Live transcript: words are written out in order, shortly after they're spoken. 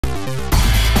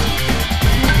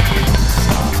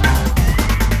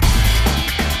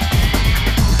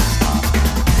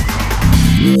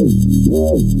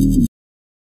Shotgun!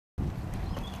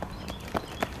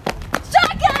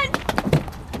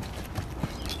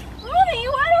 Mommy,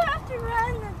 why do I have to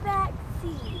run in the back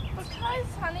seat? Because,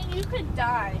 honey, you could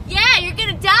die. Yeah, you're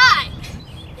gonna die!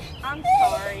 I'm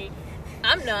sorry.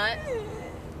 I'm not.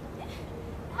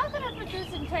 How could I put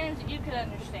this in terms that you could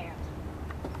understand?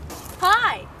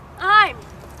 Hi, I'm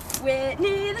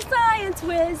Whitney the Science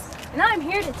Whiz, and I'm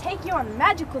here to take you on a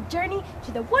magical journey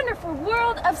to the wonderful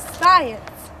world of science.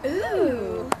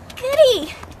 Ooh,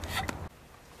 goody!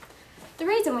 The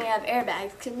reason we have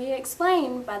airbags can be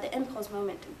explained by the impulse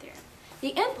momentum theorem.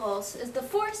 The impulse is the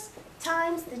force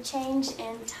times the change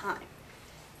in time.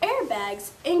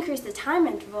 Airbags increase the time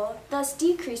interval, thus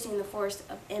decreasing the force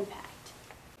of impact.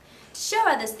 To show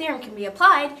how this theorem can be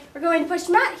applied, we're going to push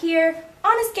Matt here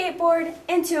on a skateboard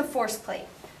into a force plate.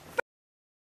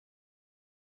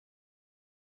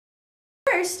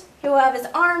 First, he will have his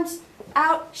arms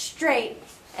out straight,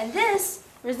 and this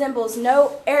resembles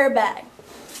no airbag.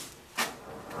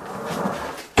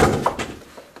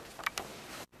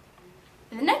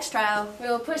 In the next trial, we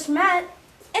will push Matt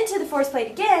into the force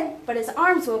plate again, but his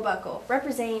arms will buckle,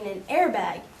 representing an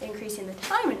airbag, increasing the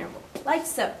time interval, like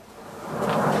so.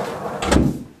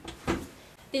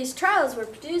 These trials will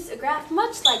produce a graph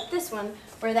much like this one,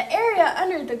 where the area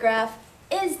under the graph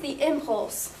is the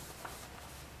impulse.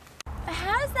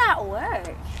 How does that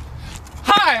work?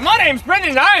 Hi, my name's Brenden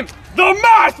and I'm the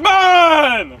Math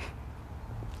Man!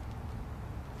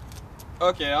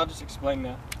 Okay, I'll just explain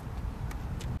that.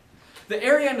 The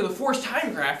area under the force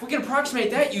time graph, we can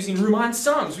approximate that using Riemann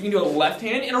sums. We can do a left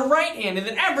hand and a right hand and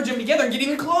then average them together and get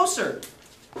even closer.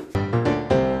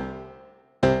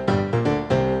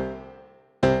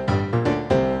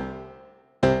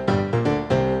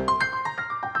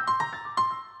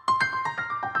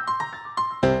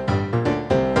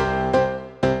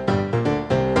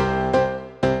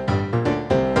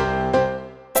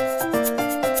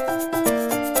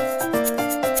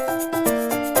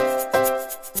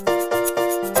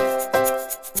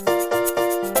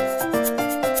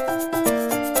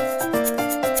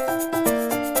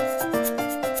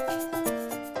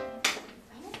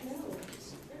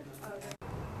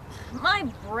 My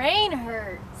brain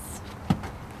hurts.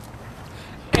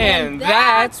 And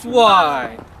that's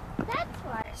why. That's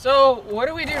why. So, what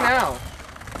do we do now?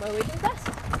 What we do best.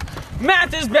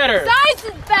 Math is better! Science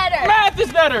is better! Math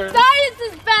is better! Science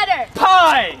is better!